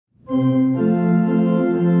In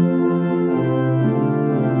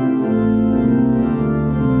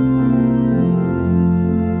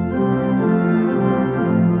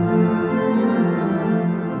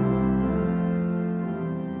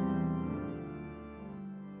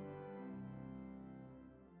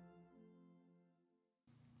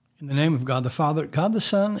the name of God the Father, God the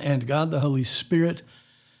Son, and God the Holy Spirit,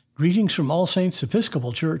 greetings from All Saints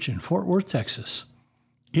Episcopal Church in Fort Worth, Texas.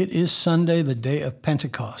 It is Sunday, the day of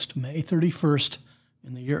Pentecost, May 31st,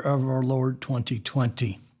 in the year of our Lord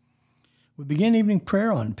 2020. We begin evening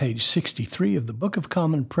prayer on page 63 of the Book of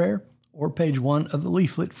Common Prayer, or page 1 of the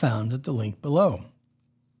leaflet found at the link below.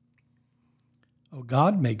 O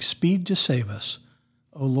God, make speed to save us.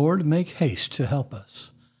 O Lord, make haste to help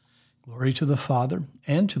us. Glory to the Father,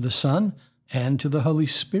 and to the Son, and to the Holy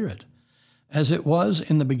Spirit, as it was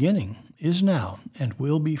in the beginning, is now, and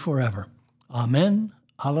will be forever. Amen.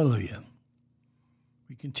 Alleluia.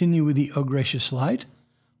 We continue with the O Gracious Light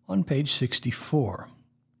on page 64.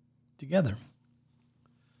 Together.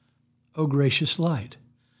 O gracious light,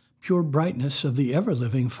 pure brightness of the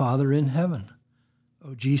ever-living Father in heaven,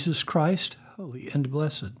 O Jesus Christ, holy and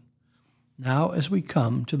blessed, now as we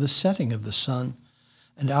come to the setting of the sun,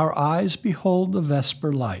 and our eyes behold the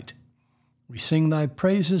vesper light, we sing thy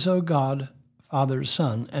praises, O God, Father,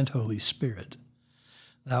 Son, and Holy Spirit.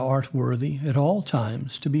 Thou art worthy at all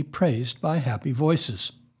times to be praised by happy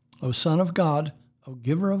voices, O Son of God, O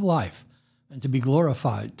Giver of life, and to be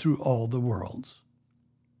glorified through all the worlds.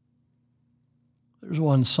 There's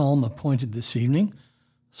one psalm appointed this evening,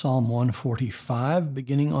 Psalm 145,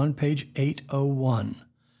 beginning on page 801.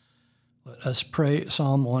 Let us pray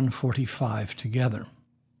Psalm 145 together.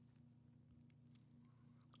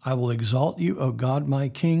 I will exalt you, O God, my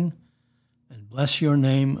King, and bless your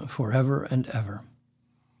name forever and ever.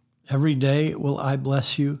 Every day will I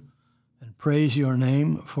bless you and praise your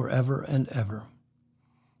name forever and ever.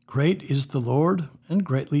 Great is the Lord, and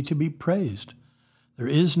greatly to be praised. There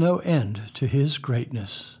is no end to his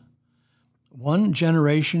greatness. One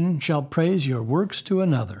generation shall praise your works to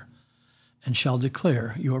another, and shall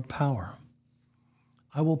declare your power.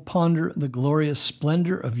 I will ponder the glorious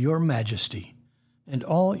splendor of your majesty, and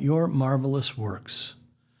all your marvelous works.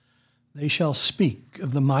 They shall speak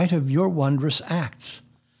of the might of your wondrous acts,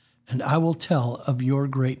 and I will tell of your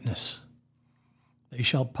greatness. They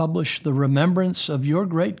shall publish the remembrance of your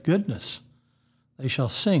great goodness. They shall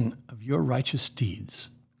sing of your righteous deeds.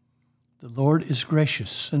 The Lord is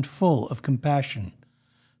gracious and full of compassion,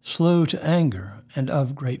 slow to anger, and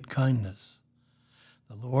of great kindness.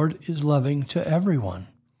 The Lord is loving to everyone,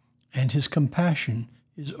 and his compassion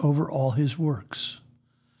is over all his works.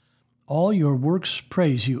 All your works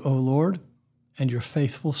praise you, O Lord, and your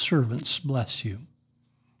faithful servants bless you.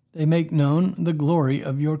 They make known the glory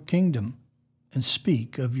of your kingdom and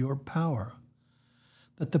speak of your power,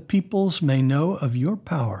 that the peoples may know of your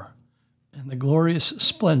power and the glorious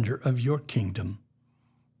splendor of your kingdom.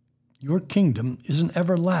 Your kingdom is an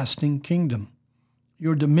everlasting kingdom.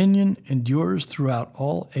 Your dominion endures throughout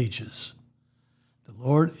all ages. The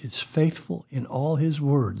Lord is faithful in all his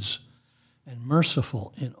words and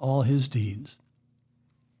merciful in all his deeds.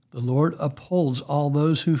 The Lord upholds all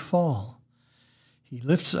those who fall. He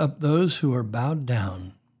lifts up those who are bowed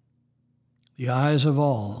down. The eyes of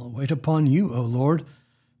all wait upon you, O Lord,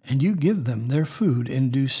 and you give them their food in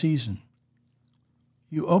due season.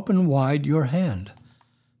 You open wide your hand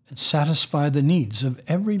and satisfy the needs of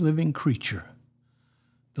every living creature.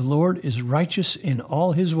 The Lord is righteous in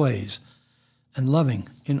all his ways and loving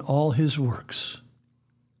in all his works.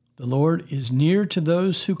 The Lord is near to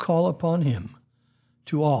those who call upon him,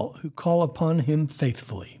 to all who call upon him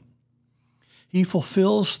faithfully. He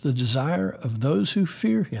fulfills the desire of those who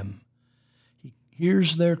fear him. He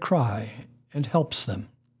hears their cry and helps them.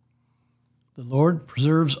 The Lord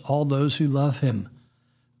preserves all those who love him,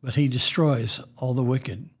 but he destroys all the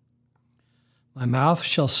wicked. My mouth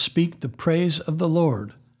shall speak the praise of the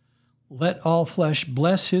Lord. Let all flesh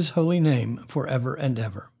bless his holy name forever and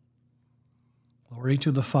ever. Glory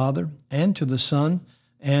to the Father, and to the Son,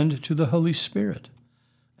 and to the Holy Spirit,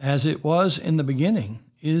 as it was in the beginning,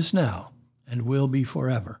 is now, and will be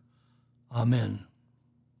forever. Amen.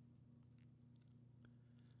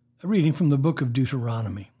 A reading from the book of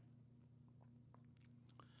Deuteronomy.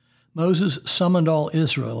 Moses summoned all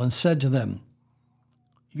Israel and said to them,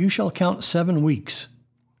 You shall count 7 weeks.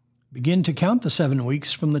 Begin to count the 7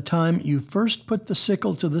 weeks from the time you first put the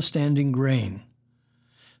sickle to the standing grain.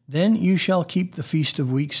 Then you shall keep the Feast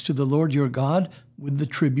of Weeks to the Lord your God with the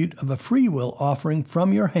tribute of a freewill offering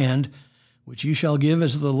from your hand, which you shall give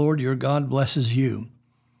as the Lord your God blesses you.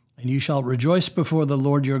 And you shall rejoice before the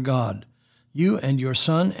Lord your God, you and your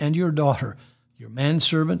son and your daughter, your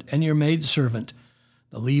manservant and your maidservant,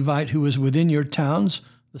 the Levite who is within your towns,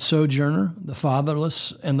 the sojourner, the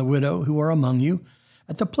fatherless, and the widow who are among you,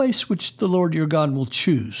 at the place which the Lord your God will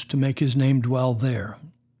choose to make his name dwell there.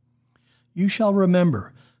 You shall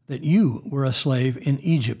remember that you were a slave in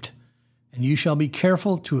Egypt, and you shall be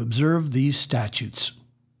careful to observe these statutes.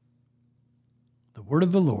 The word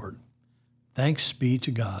of the Lord. Thanks be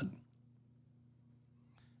to God.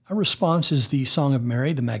 Our response is the Song of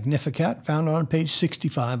Mary, the Magnificat, found on page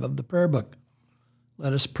 65 of the prayer book.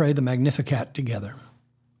 Let us pray the Magnificat together.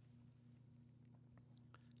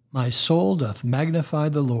 My soul doth magnify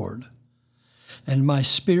the Lord, and my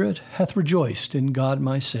spirit hath rejoiced in God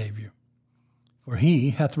my Saviour. For he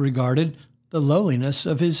hath regarded the lowliness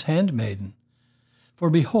of his handmaiden. For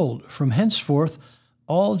behold, from henceforth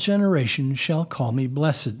all generations shall call me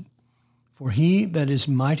blessed. For he that is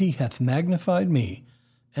mighty hath magnified me,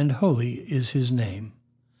 and holy is his name.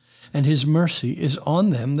 And his mercy is on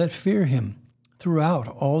them that fear him throughout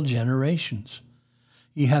all generations.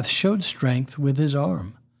 He hath showed strength with his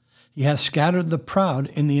arm. He hath scattered the proud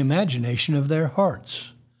in the imagination of their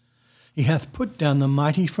hearts. He hath put down the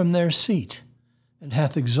mighty from their seat, and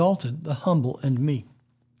hath exalted the humble and meek.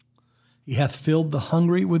 He hath filled the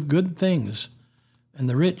hungry with good things, and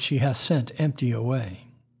the rich he hath sent empty away.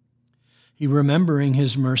 He, remembering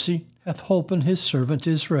his mercy, hath holpen his servant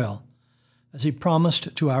Israel, as he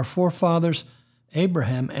promised to our forefathers,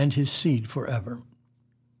 Abraham and his seed forever.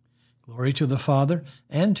 Glory to the Father,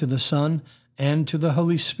 and to the Son, and to the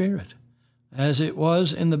Holy Spirit, as it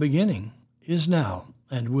was in the beginning, is now,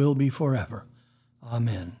 and will be forever.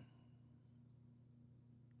 Amen.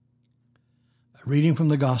 A reading from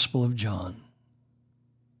the Gospel of John.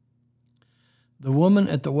 The woman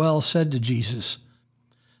at the well said to Jesus,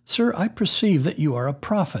 Sir, I perceive that you are a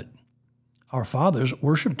prophet. Our fathers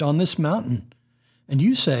worshipped on this mountain, and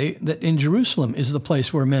you say that in Jerusalem is the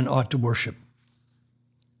place where men ought to worship.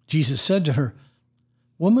 Jesus said to her,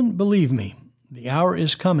 Woman, believe me, the hour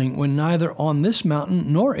is coming when neither on this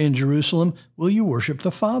mountain nor in Jerusalem will you worship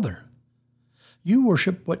the Father. You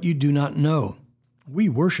worship what you do not know. We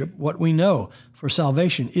worship what we know, for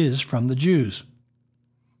salvation is from the Jews.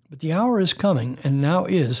 But the hour is coming, and now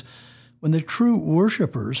is, when the true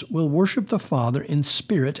worshipers will worship the Father in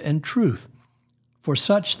spirit and truth, for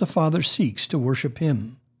such the Father seeks to worship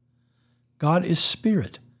him. God is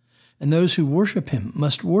spirit, and those who worship him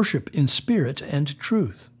must worship in spirit and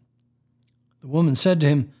truth. The woman said to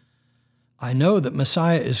him, I know that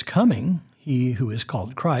Messiah is coming, he who is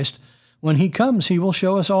called Christ. When he comes, he will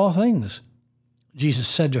show us all things. Jesus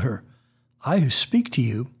said to her, I who speak to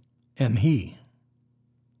you am he.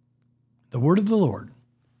 The word of the Lord.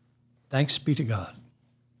 Thanks be to God.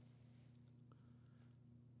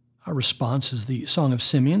 Our response is the Song of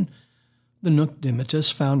Simeon, the Nunc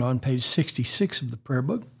Dimittis, found on page 66 of the prayer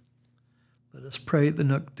book. Let us pray the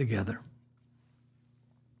Nunc together.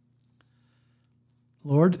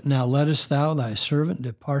 Lord, now lettest thou thy servant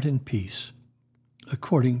depart in peace,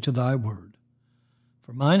 according to thy word.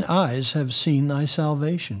 For mine eyes have seen thy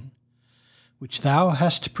salvation, which thou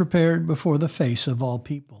hast prepared before the face of all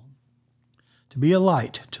people, to be a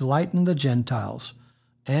light to lighten the Gentiles,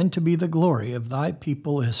 and to be the glory of thy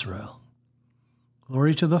people Israel.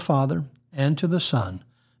 Glory to the Father, and to the Son,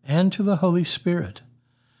 and to the Holy Spirit,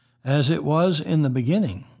 as it was in the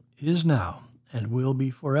beginning, is now, and will be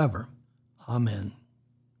forever. Amen.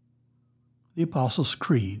 The Apostles'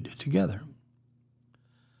 Creed together.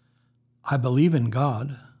 I believe in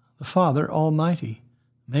God, the Father Almighty,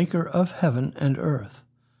 maker of heaven and earth,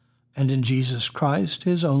 and in Jesus Christ,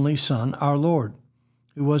 his only Son, our Lord,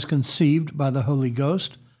 who was conceived by the Holy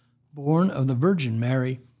Ghost, born of the Virgin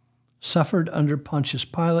Mary, suffered under Pontius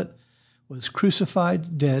Pilate, was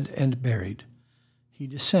crucified, dead, and buried. He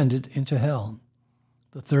descended into hell.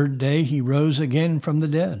 The third day he rose again from the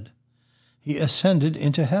dead. He ascended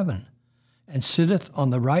into heaven, and sitteth on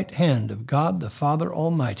the right hand of God the Father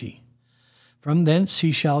Almighty. From thence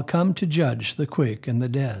he shall come to judge the quick and the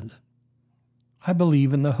dead. I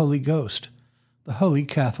believe in the Holy Ghost, the Holy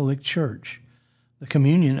Catholic Church, the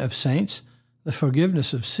communion of saints, the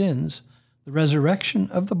forgiveness of sins, the resurrection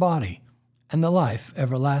of the body, and the life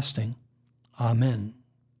everlasting. Amen.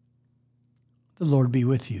 The Lord be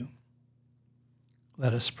with you.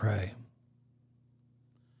 Let us pray.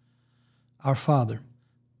 Our Father,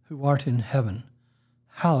 who art in heaven,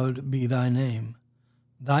 hallowed be thy name.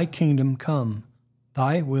 Thy kingdom come,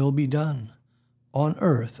 thy will be done, on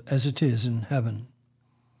earth as it is in heaven.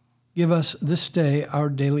 Give us this day our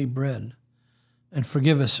daily bread, and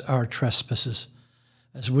forgive us our trespasses,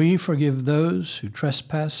 as we forgive those who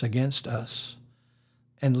trespass against us.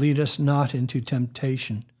 and lead us not into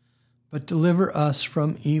temptation, but deliver us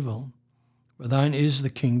from evil. For thine is the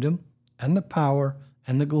kingdom, and the power,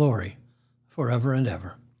 and the glory, forever and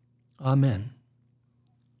ever. Amen.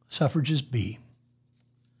 Suffrages B.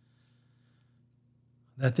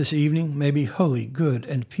 That this evening may be holy, good,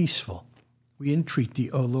 and peaceful, we entreat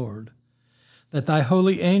thee, O Lord. That thy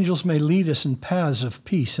holy angels may lead us in paths of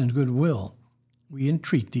peace and goodwill, we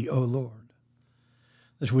entreat thee, O Lord.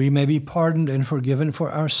 That we may be pardoned and forgiven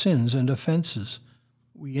for our sins and offenses,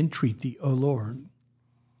 we entreat thee, O Lord.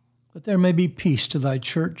 That there may be peace to thy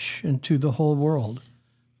church and to the whole world,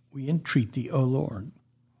 we entreat thee, O Lord.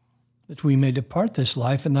 That we may depart this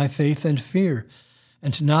life in thy faith and fear,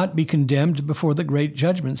 and not be condemned before the great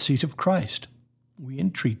judgment seat of Christ, we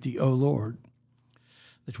entreat thee, O Lord.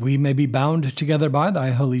 That we may be bound together by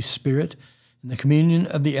thy Holy Spirit in the communion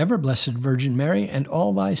of the ever-blessed Virgin Mary and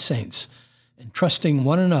all thy saints, entrusting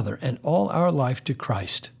one another and all our life to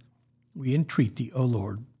Christ, we entreat thee, O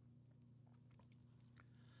Lord.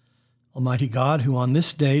 Almighty God, who on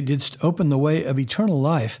this day didst open the way of eternal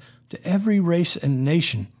life to every race and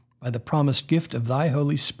nation by the promised gift of thy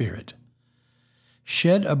Holy Spirit,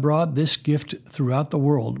 shed abroad this gift throughout the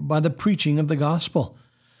world by the preaching of the gospel,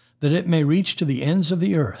 that it may reach to the ends of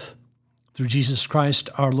the earth. Through Jesus Christ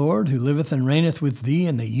our Lord, who liveth and reigneth with thee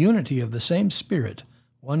in the unity of the same Spirit,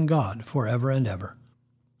 one God, forever and ever.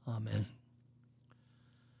 Amen.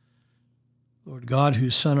 Lord God,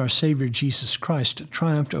 whose Son, our Savior, Jesus Christ,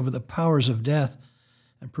 triumphed over the powers of death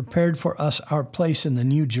and prepared for us our place in the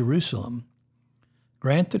New Jerusalem,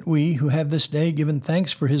 grant that we, who have this day given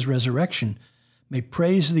thanks for his resurrection, may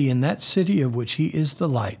praise thee in that city of which he is the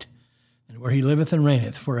light, and where he liveth and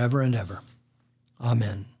reigneth forever and ever.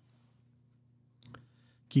 Amen.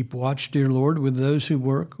 Keep watch, dear Lord, with those who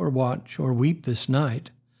work or watch or weep this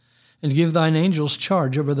night, and give thine angels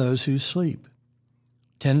charge over those who sleep.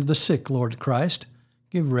 Tend the sick, Lord Christ.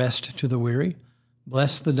 Give rest to the weary.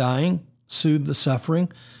 Bless the dying. Soothe the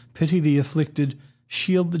suffering. Pity the afflicted.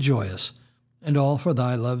 Shield the joyous. And all for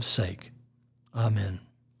thy love's sake. Amen.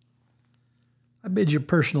 I bid you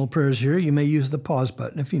personal prayers here. You may use the pause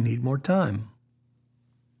button if you need more time.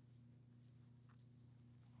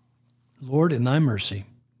 Lord, in thy mercy,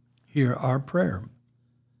 hear our prayer.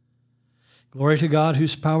 Glory to God,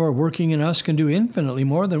 whose power working in us can do infinitely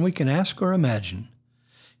more than we can ask or imagine.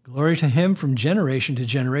 Glory to him from generation to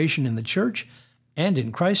generation in the church and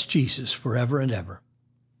in Christ Jesus forever and ever.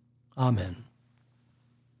 Amen.